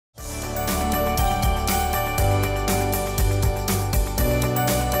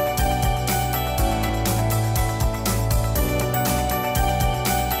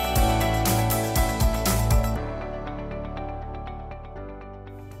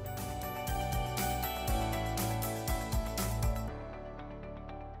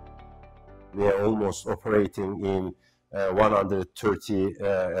We are almost operating in 130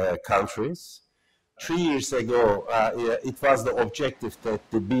 countries. 3 years ago, it was the objective that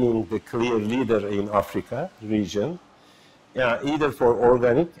being the clear leader in Africa region, either for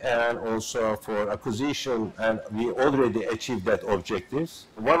organic and also for acquisition, and we already achieved that objectives.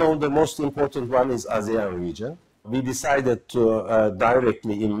 One of the most important one is ASEAN region. We decided to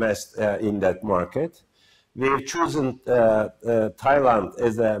directly invest in that market. We've chosen Thailand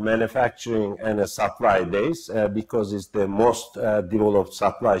as a manufacturing and a supply base because it's the most developed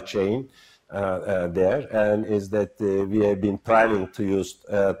supply chain there, and is that we have been planning to use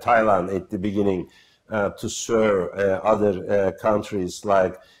Thailand at the beginning to serve other countries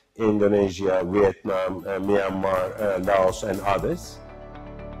like Indonesia, Vietnam, Myanmar, Laos, and others.